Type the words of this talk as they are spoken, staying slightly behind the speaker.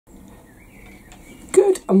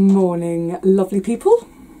Morning, lovely people.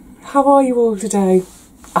 How are you all today?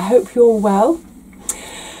 I hope you're well.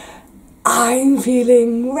 I'm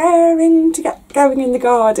feeling raring to get going in the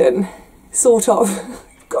garden, sort of.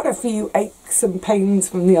 Got a few aches and pains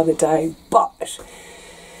from the other day, but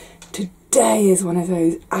today is one of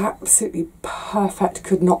those absolutely perfect,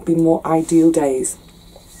 could not be more ideal days.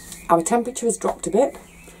 Our temperature has dropped a bit,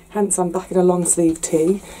 hence I'm back in a long sleeve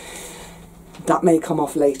tee. That may come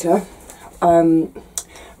off later.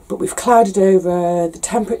 But we've clouded over, the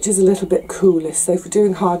temperature's a little bit cooler, so for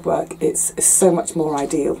doing hard work it's so much more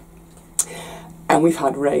ideal. And we've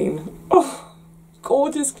had rain. Oh,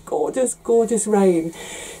 gorgeous, gorgeous, gorgeous rain.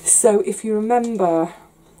 So if you remember,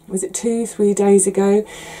 was it 2-3 days ago,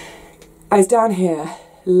 I was down here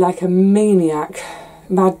like a maniac,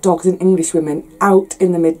 mad dogs and English women, out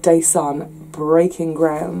in the midday sun, breaking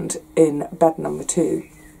ground in bed number 2.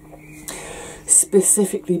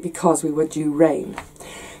 Specifically because we were due rain.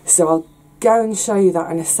 So I'll go and show you that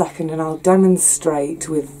in a second, and I'll demonstrate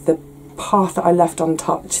with the part that I left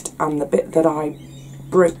untouched and the bit that I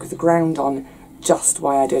broke the ground on just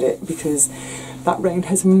why I did it, because that rain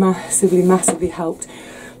has massively, massively helped.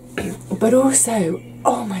 But also,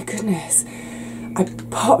 oh my goodness, I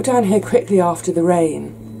popped down here quickly after the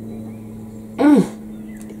rain.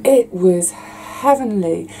 It was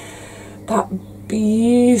heavenly. That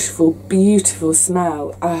beautiful, beautiful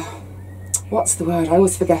smell. What's the word? I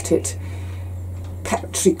always forget it.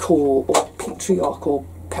 Petrichor or patriarch or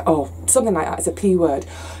something like that. It's a P word.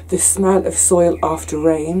 The smell of soil after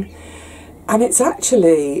rain. And it's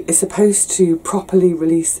supposed to properly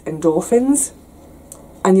release endorphins.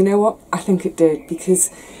 And you know what? I think it did, because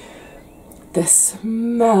the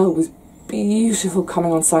smell was beautiful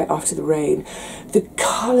coming on site after the rain. The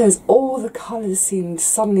colours, all the colours seemed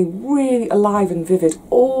suddenly really alive and vivid.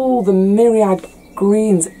 All the myriad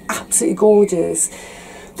greens, absolutely gorgeous.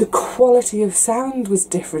 The quality of sound was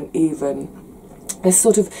different even. There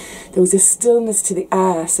was a stillness to the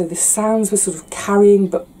air, so the sounds were sort of carrying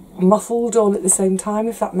but muffled all at the same time,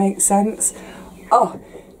 if that makes sense. Oh,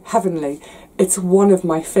 heavenly. It's one of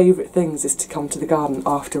my favourite things, is to come to the garden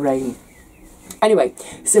after rain. Anyway,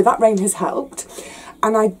 so that rain has helped,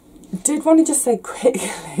 and I did want to just say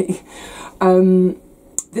quickly,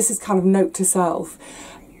 this is kind of note to self.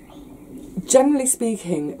 Generally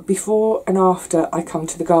speaking, before and after I come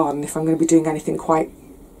to the garden, if I'm going to be doing anything quite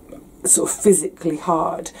sort of physically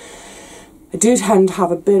hard, I do tend to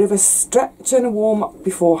have a bit of a stretch and a warm up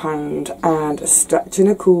beforehand, and a stretch and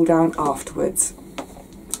a cool down afterwards.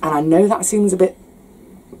 And I know that seems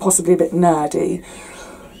possibly a bit nerdy,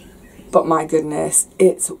 but my goodness,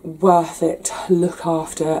 it's worth it to look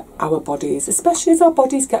after our bodies, especially as our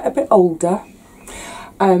bodies get a bit older.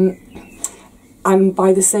 And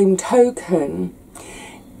by the same token,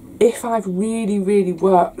 if I've really, really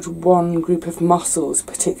worked one group of muscles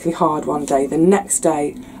particularly hard one day, the next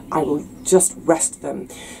day I will just rest them.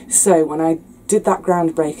 So when I did that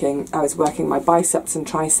groundbreaking, I was working my biceps and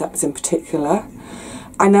triceps in particular.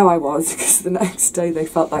 I know I was, because the next day they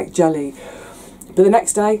felt like jelly. But the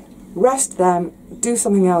next day, rest them, do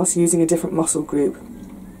something else using a different muscle group.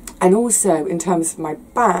 And also, in terms of my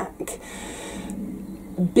back,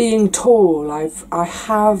 being tall, I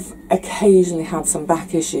have occasionally had some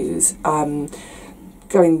back issues,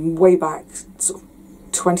 going way back sort of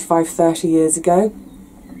 25-30 years ago.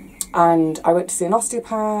 And I went to see an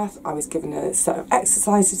osteopath. I was given a set of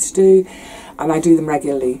exercises to do, and I do them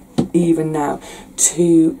regularly, even now,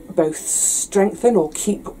 to both strengthen or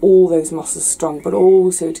keep all those muscles strong, but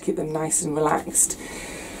also to keep them nice and relaxed.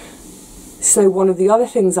 So one of the other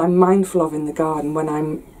things I'm mindful of in the garden when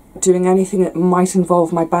I'm doing anything that might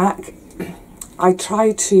involve my back, I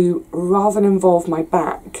try to, rather than involve my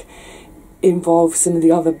back, involve some of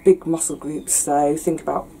the other big muscle groups. So think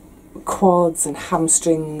about quads and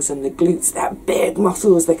hamstrings and the glutes. They're big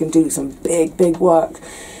muscles, they can do some big, big work.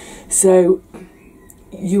 So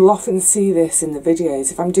you'll often see this in the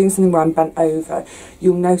videos. If I'm doing something where I'm bent over,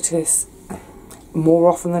 you'll notice more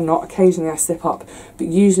often than not, occasionally I slip up, but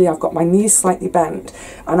usually I've got my knees slightly bent,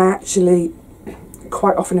 and I actually,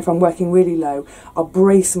 quite often if I'm working really low, I'll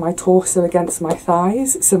brace my torso against my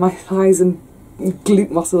thighs, so my thighs and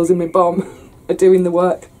glute muscles in my bum are doing the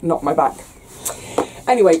work, not my back.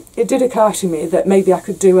 Anyway, it did occur to me that maybe I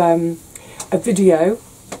could do a video,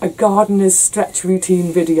 a gardener's stretch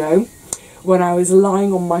routine video, when I was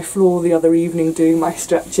lying on my floor the other evening doing my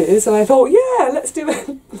stretches, and I thought, yeah, let's do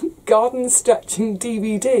a garden stretching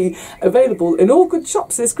DVD available in all good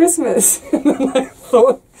shops this Christmas. And then I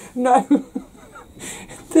thought, no,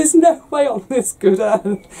 There's no way on this good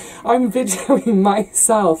earth I'm videoing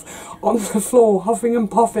myself on the floor huffing and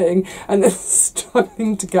puffing and then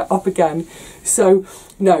struggling to get up again. So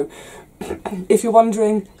no, if you're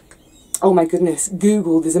wondering, oh my goodness,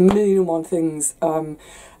 Google, there's a million and one things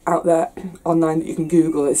out there online that you can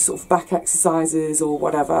Google. It's sort of back exercises or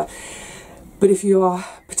whatever. But if you are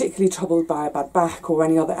particularly troubled by a bad back or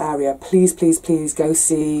any other area, please, please, please go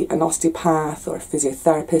see an osteopath or a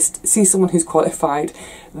physiotherapist. See someone who's qualified.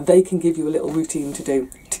 They can give you a little routine to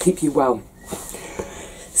do to keep you well.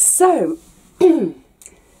 So, I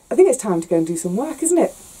think it's time to go and do some work, isn't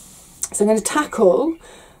it? So I'm going to tackle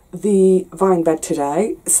the vine bed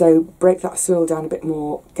today. So break that soil down a bit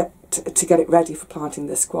more, to get it ready for planting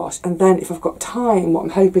the squash. And then if I've got time, what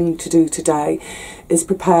I'm hoping to do today is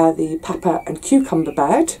prepare the pepper and cucumber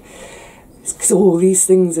bed, because all these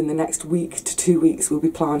things in the next week to 2 weeks will be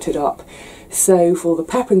planted up. So for the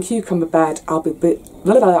pepper and cucumber bed, I'm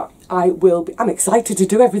excited to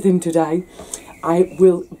do everything today. I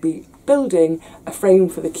will be building a frame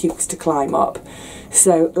for the cukes to climb up.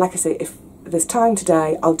 So like I say, if there's time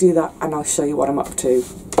today, I'll do that and I'll show you what I'm up to.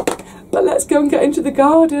 But let's go and get into the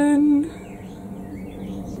garden.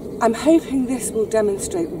 I'm hoping this will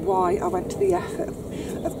demonstrate why I went to the effort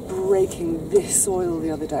of breaking this soil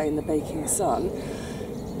the other day in the baking sun.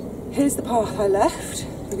 Here's the path I left.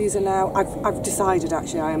 These are now, I've decided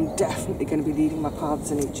actually I am definitely going to be leading my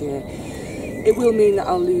paths in each year. It will mean that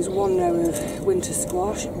I'll lose 1 row of winter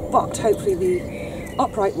squash, but hopefully the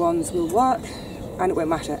upright ones will work and it won't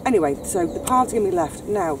matter. Anyway, so the paths are going to be left.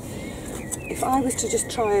 Now, if I was to just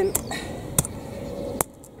try and,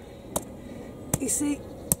 you see,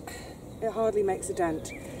 it hardly makes a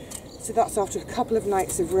dent. So that's after a couple of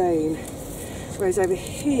nights of rain. Whereas over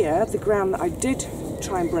here, the ground that I did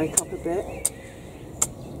try and break up a bit,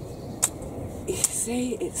 you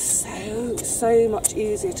see, it's so much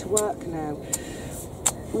easier to work now.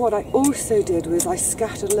 What I also did was I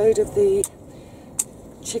scattered a load of the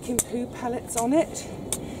chicken poo pellets on it,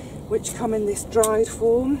 which come in this dried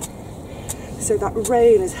form. So that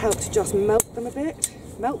rain has helped to just melt them a bit.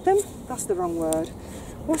 Melt them? That's the wrong word.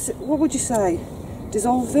 What would you say?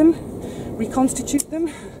 Dissolve them? Reconstitute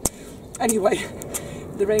them? Anyway,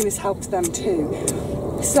 the rain has helped them too.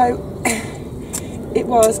 So it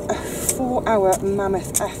was a 4-hour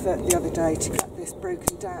mammoth effort the other day to get this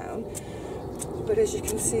broken down. But as you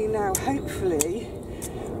can see now, hopefully,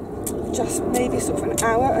 just maybe sort of an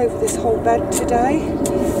hour over this whole bed today.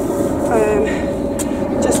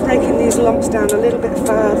 Just breaking these lumps down a little bit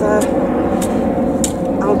further.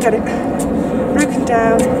 I'll get it broken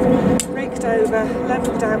down, raked over,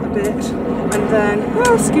 levelled out a bit, and then,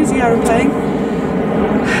 well, excuse the aeroplane,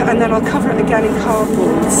 and then I'll cover it again in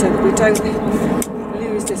cardboard so that we don't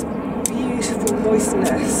lose this beautiful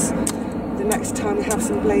moistness the next time we have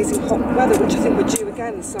some blazing hot weather, which I think we're due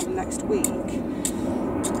again some next week.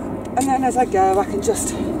 And then as I go, I can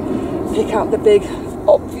just pick out the big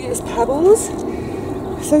obvious pebbles.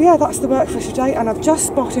 So yeah, that's the work for today, and I've just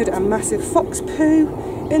spotted a massive fox poo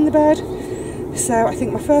in the bed. So I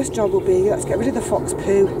think my first job will be, let's get rid of the fox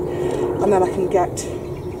poo, and then I can get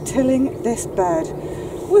tilling this bed.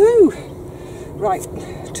 Woohoo! Right,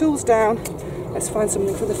 tools down, let's find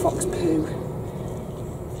something for the fox poo.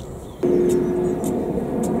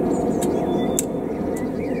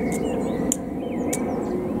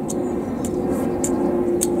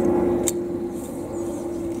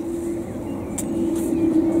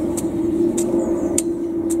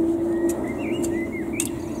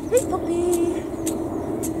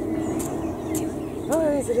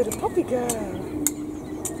 Puppy girl.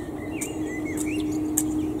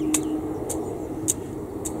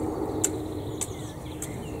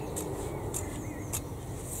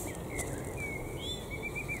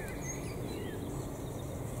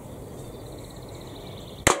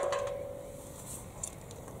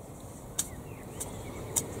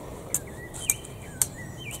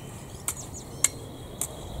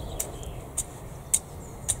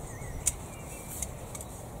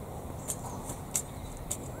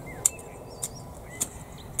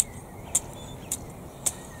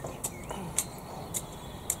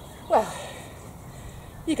 Well,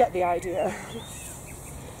 you get the idea.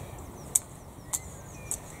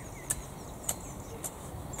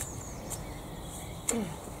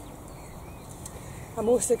 I'm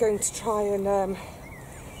also going to try and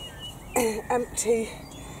empty,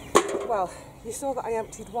 well, you saw that I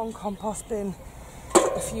emptied one compost bin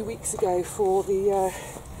a few weeks ago for the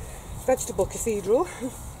vegetable cathedral,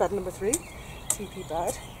 bed number 3, TP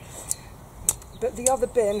bed, but the other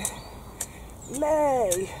bin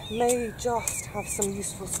may just have some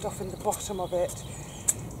useful stuff in the bottom of it.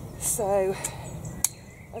 So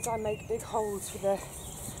as I make big holes for the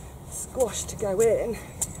squash to go in,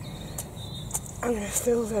 I'm going to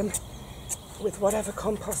fill them with whatever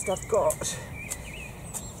compost I've got.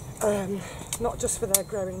 Not just for their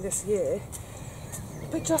growing this year,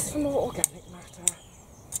 but just for more organic matter.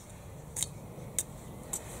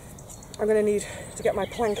 I'm going to need to get my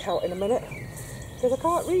plank out in a minute because I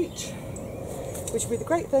can't reach, which would be the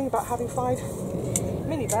great thing about having 5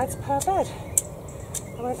 mini beds per bed.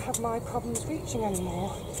 I won't have my problems reaching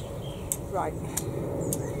anymore. Right,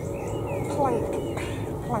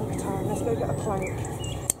 plank time. Let's go get a plank.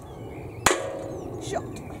 Shot.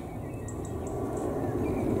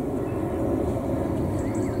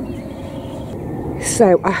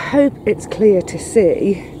 So I hope it's clear to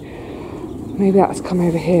see. Maybe that's come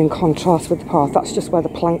over here in contrast with the path. That's just where the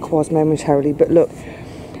plank was momentarily. But look,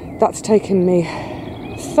 that's taken me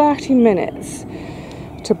 30 minutes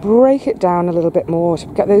to break it down a little bit more, to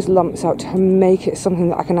get those lumps out, to make it something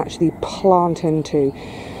that I can actually plant into.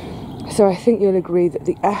 So I think you'll agree that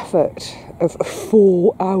the effort of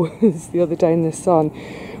 4 hours the other day in the sun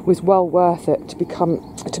was well worth it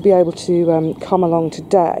to be able to come along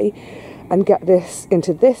today and get this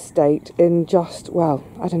into this state in just, well,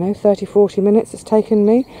 I don't know, 30-40 minutes it's taken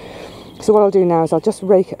me. So what I'll do now is I'll just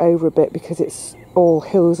rake it over a bit because it's all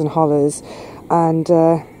hills and hollers, and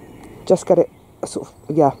just get it sort of,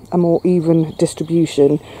 yeah, a more even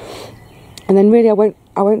distribution. And then really I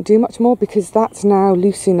won't do much more because that's now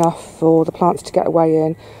loose enough for the plants to get away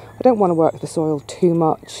in. I don't want to work the soil too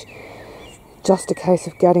much, just a case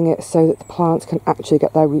of getting it so that the plants can actually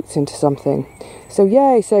get their roots into something. So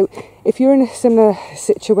yay, so if you're in a similar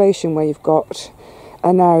situation where you've got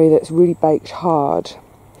an area that's really baked hard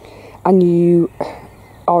and you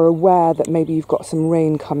are aware that maybe you've got some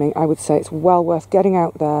rain coming, I would say it's well worth getting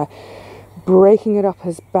out there, breaking it up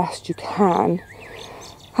as best you can,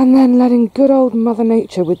 and then letting good old Mother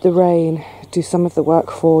Nature with the rain do some of the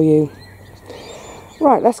work for you.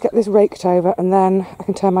 Right, let's get this raked over and then I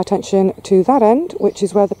can turn my attention to that end, which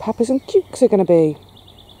is where the peppers and cukes are going to be.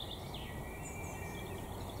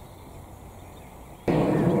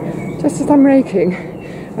 Just as I'm raking,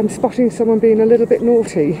 I'm spotting someone being a little bit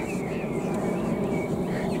naughty.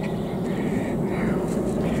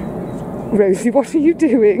 Rosie, what are you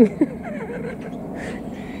doing?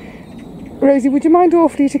 Rosie, would you mind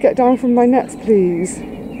awfully to get down from my nets, please?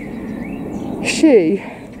 She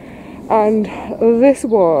and this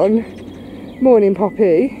one, morning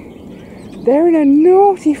Poppy, they're in a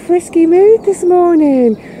naughty, frisky mood this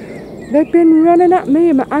morning. They've been running at me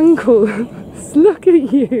and my ankle. Look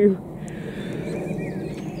at you.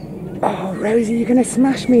 Oh, Rosie, you're going to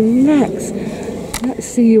smash me next. Let's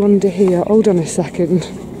see you under here. Hold on a second.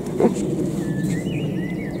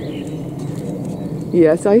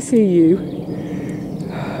 Yes, I see you.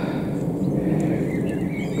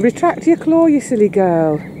 Retract your claw, you silly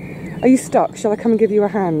girl. Are you stuck? Shall I come and give you a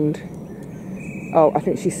hand? Oh, I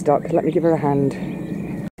think she's stuck. Let me give her a hand.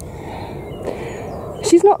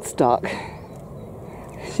 She's not stuck.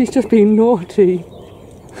 She's just being naughty.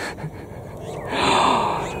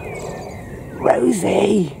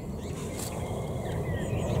 Rosie!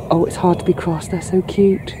 Oh, it's hard to be cross. They're so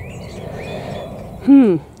cute.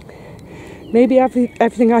 Maybe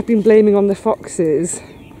everything I've been blaming on the foxes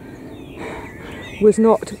was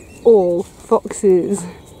not all foxes.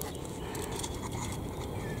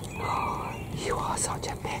 You are such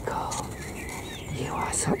a pickle. You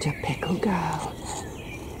are such a pickle girl.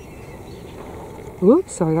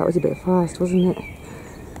 Whoops, sorry, that was a bit fast, wasn't it?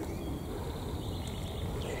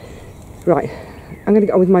 Right, I'm going to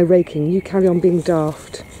get on with my raking. You carry on being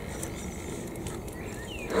daft.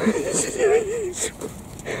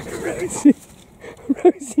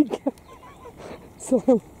 Rosie, so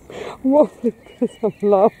I'm waffling because I'm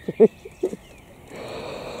laughing.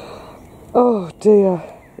 Oh dear.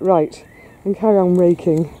 Right, and carry on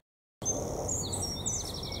raking.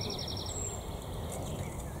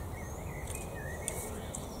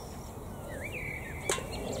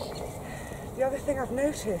 The other thing I've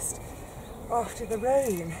noticed after the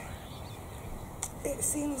rain, it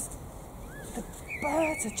seems the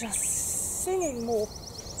birds are just singing more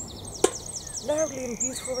loudly and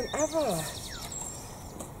beautiful than ever.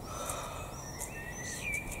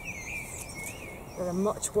 There are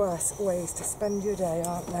much worse ways to spend your day,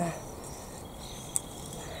 aren't there?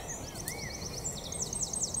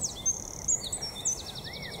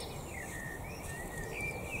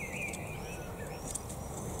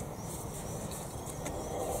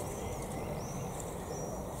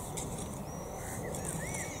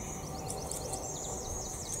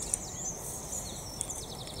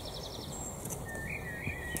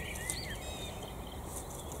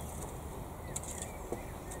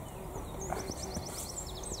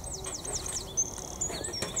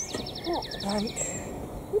 bank.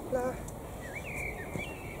 Hoopla.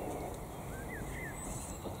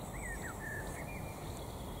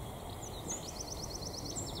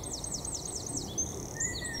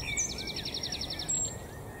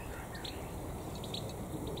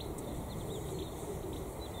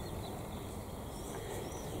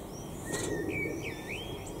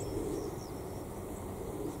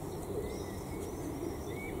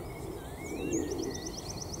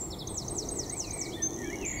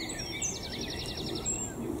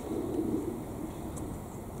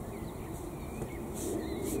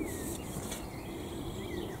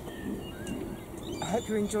 I hope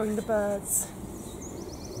you're enjoying the birds.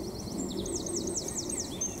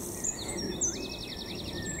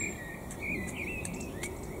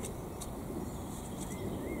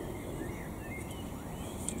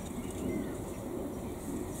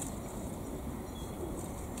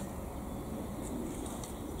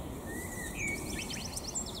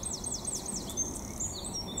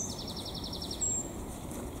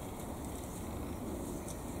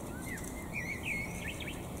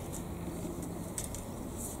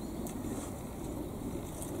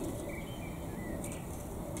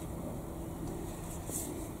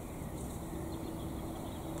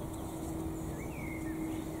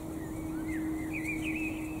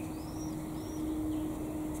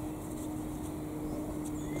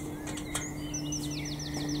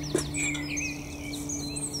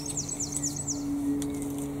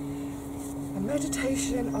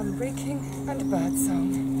 Meditation on waking and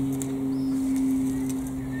birdsong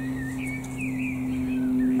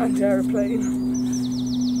and aeroplane.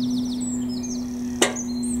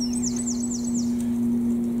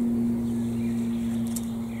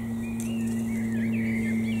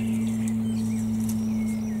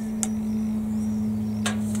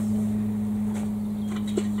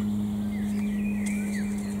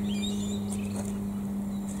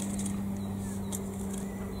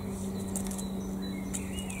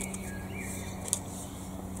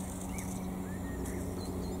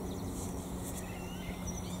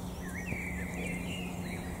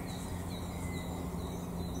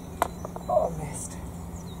 Oh, I missed.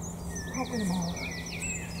 Can't win them all.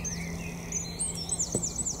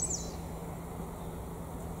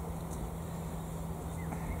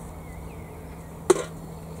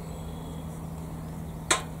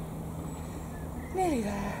 Nearly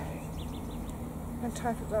there. And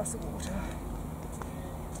time for a glass of water.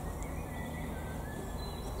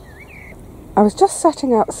 I was just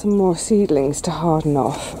setting out some more seedlings to harden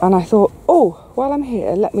off, and I thought, oh, while I'm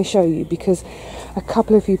here, let me show you, because a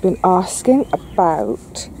couple of you have been asking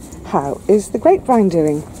about how is the grapevine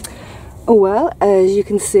doing. Well, as you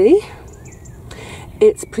can see,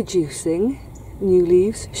 it's producing new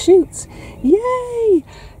leaves, shoots. Yay!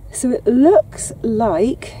 So it looks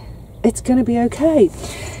like it's going to be okay.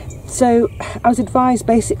 So I was advised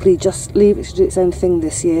basically just leave it to do its own thing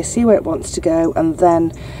this year, see where it wants to go, and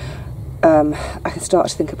then I can start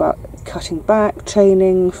to think about cutting back,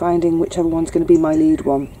 training, finding whichever one's going to be my lead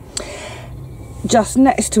one. Just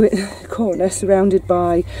next to it, in the corner, surrounded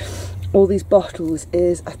by all these bottles,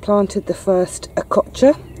 is I've planted the first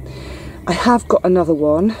akocha. I have got another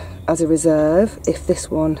one as a reserve if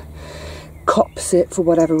this one cops it for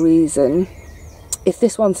whatever reason. If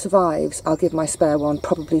this one survives, I'll give my spare one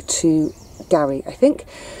probably to Gary, I think.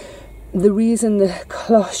 The reason the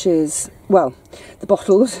cloches, well, the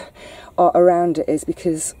bottles are around it is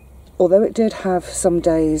because although it did have some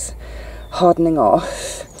days hardening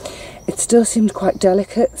off, it still seemed quite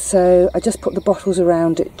delicate, so I just put the bottles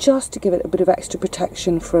around it just to give it a bit of extra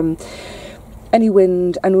protection from any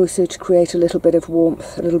wind, and also to create a little bit of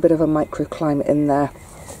warmth, a little bit of a microclimate in there.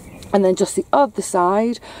 And then just the other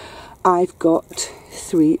side, I've got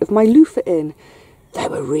 3 of my loofah in. They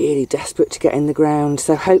were really desperate to get in the ground,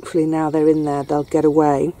 so hopefully now they're in there, they'll get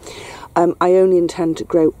away. I only intend to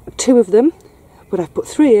grow 2 of them, but I've put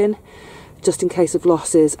 3 in just in case of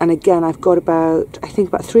losses. And again, I've got about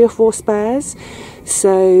 3 or 4 spares.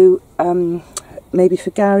 So maybe for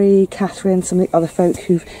Gary, Catherine, some of the other folk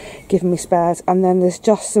who've given me spares. And then there's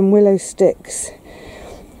just some willow sticks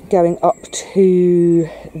going up to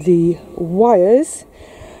the wires,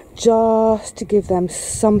 just to give them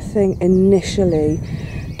something initially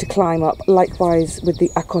to climb up. Likewise with the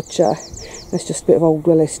akocha, there's just a bit of old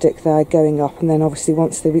willow stick there going up, and then obviously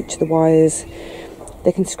once they reach the wires,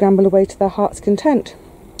 they can scramble away to their heart's content.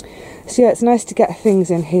 So yeah, it's nice to get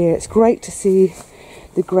things in here. It's great to see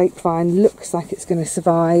the grapevine looks like it's going to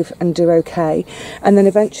survive and do okay. And then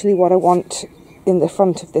eventually what I want in the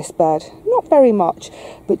front of this bed, not very much,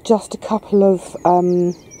 but just a couple of our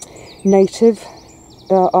native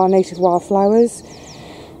wildflowers.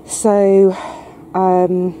 So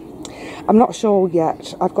I I'm not sure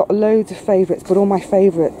yet. I've got loads of favourites, but all my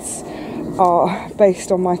favourites are based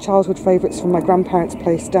on my childhood favourites from my grandparents'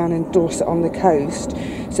 place down in Dorset on the coast.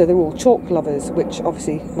 So they're all chalk lovers, which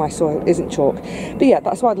obviously my soil isn't chalk. But yeah,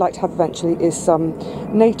 that's what I'd like to have eventually, is some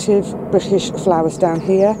native British flowers down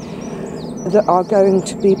here that are going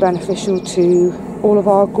to be beneficial to all of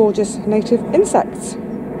our gorgeous native insects.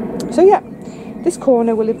 So yeah, this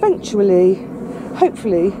corner will eventually,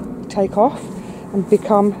 hopefully, take off and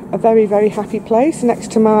become a very, very happy place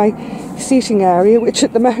next to my seating area, which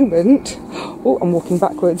at the moment, oh, I'm walking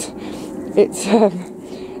backwards, it's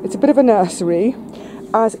a bit of a nursery,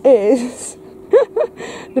 as is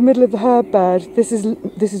the middle of the herb bed. This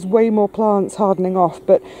is way more plants hardening off,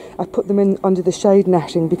 but I put them in under the shade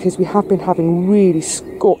netting because we have been having really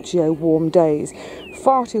scorchio warm days.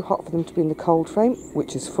 Far too hot for them to be in the cold frame,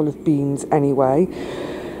 which is full of beans anyway.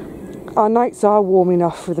 Our nights are warm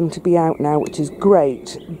enough for them to be out now, which is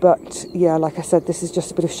great. But yeah, like I said, this is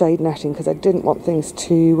just a bit of shade netting because I didn't want things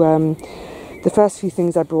to... the first few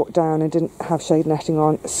things I brought down and didn't have shade netting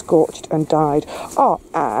on scorched and died. Oh,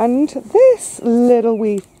 and this little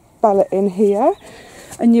wee fella in here,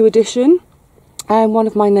 a new addition. And one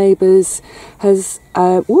of my neighbours has,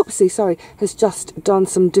 has just done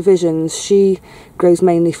some divisions. She grows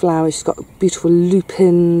mainly flowers. She's got beautiful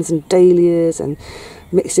lupins and dahlias and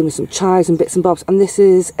mixed in with some chives and bits and bobs. And this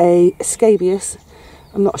is a scabious.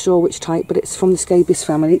 I'm not sure which type, but it's from the scabious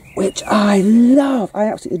family, which I love. I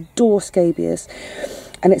absolutely adore scabious.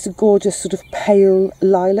 And it's a gorgeous sort of pale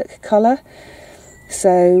lilac colour.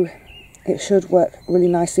 So it should work really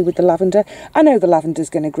nicely with the lavender. I know the lavender's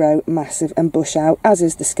going to grow massive and bush out, as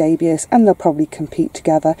is the scabious, and they'll probably compete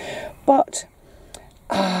together. But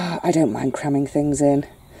I don't mind cramming things in.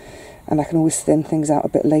 And I can always thin things out a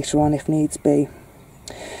bit later on if needs be.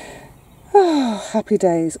 Oh, happy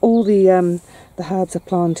days. All the herbs I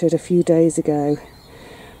planted a few days ago,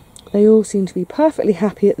 they all seem to be perfectly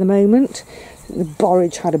happy at the moment. The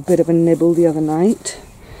borage had a bit of a nibble the other night.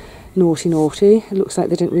 Naughty, naughty. It looks like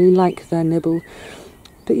they didn't really like their nibble.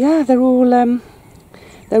 But yeah, they're all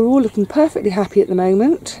looking perfectly happy at the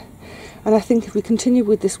moment. And I think if we continue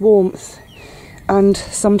with this warmth and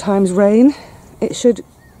sometimes rain, it should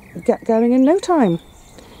get going in no time.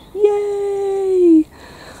 Yay!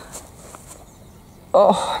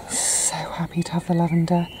 Oh, I'm so happy to have the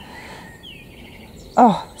lavender.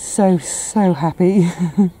 Oh, so happy.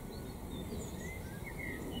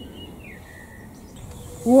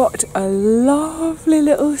 What a lovely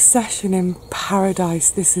little session in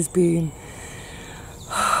paradise this has been.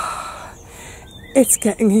 It's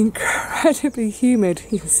getting incredibly humid.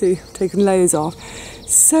 You can see I've taken layers off.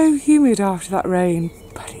 So humid after that rain,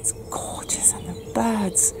 but it's gorgeous, and the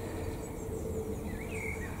birds.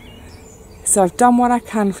 So I've done what I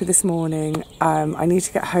can for this morning. I need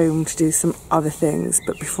to get home to do some other things,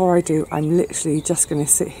 but before I do, I'm literally just going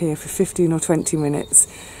to sit here for 15 or 20 minutes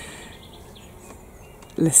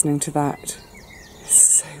listening to that. It's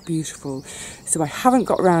so beautiful. So I haven't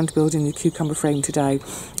got around to building the cucumber frame today.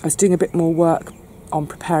 I was doing a bit more work on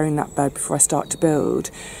preparing that bed before I start to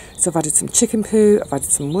build. So I've added some chicken poo, I've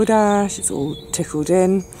added some wood ash, it's all tickled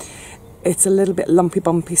in. It's a little bit lumpy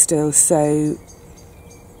bumpy still, so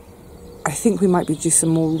I think we might be due some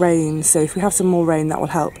more rain. So if we have some more rain, that will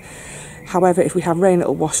help. However, if we have rain,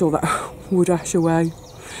 it'll wash all that wood ash away.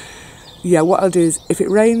 Yeah, what I'll do is, if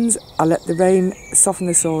it rains, I'll let the rain soften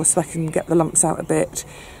the soil so I can get the lumps out a bit.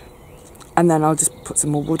 And then I'll just put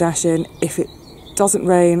some more wood ash in. If it doesn't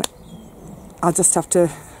rain, I'll just have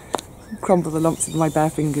to crumble the lumps with my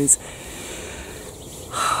bare fingers.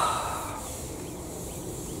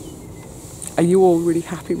 Are you all really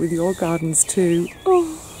happy with your gardens too?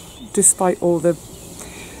 Oh, despite all the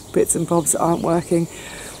bits and bobs that aren't working.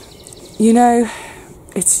 You know,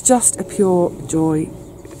 it's just a pure joy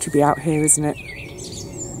to be out here, isn't it?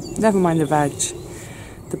 Never mind the veg.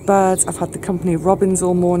 The birds, I've had the company of robins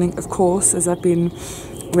all morning, of course, as I've been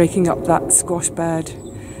raking up that squash bed.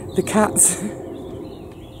 The cats,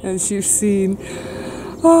 as you've seen,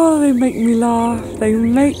 oh, they make me laugh, they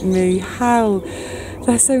make me howl.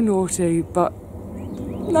 They're so naughty, but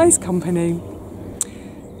nice company.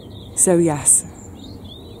 So yes,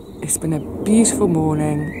 it's been a beautiful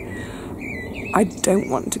morning. I don't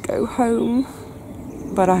want to go home,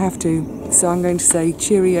 but I have to. So I'm going to say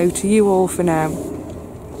cheerio to you all for now.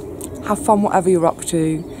 Have fun whatever you're up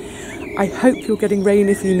to. I hope you're getting rain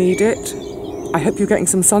if you need it. I hope you're getting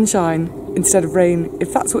some sunshine instead of rain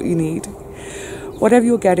if that's what you need. Whatever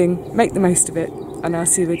you're getting, make the most of it, and I'll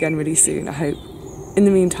see you again really soon, I hope. In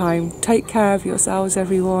the meantime, take care of yourselves,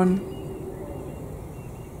 everyone.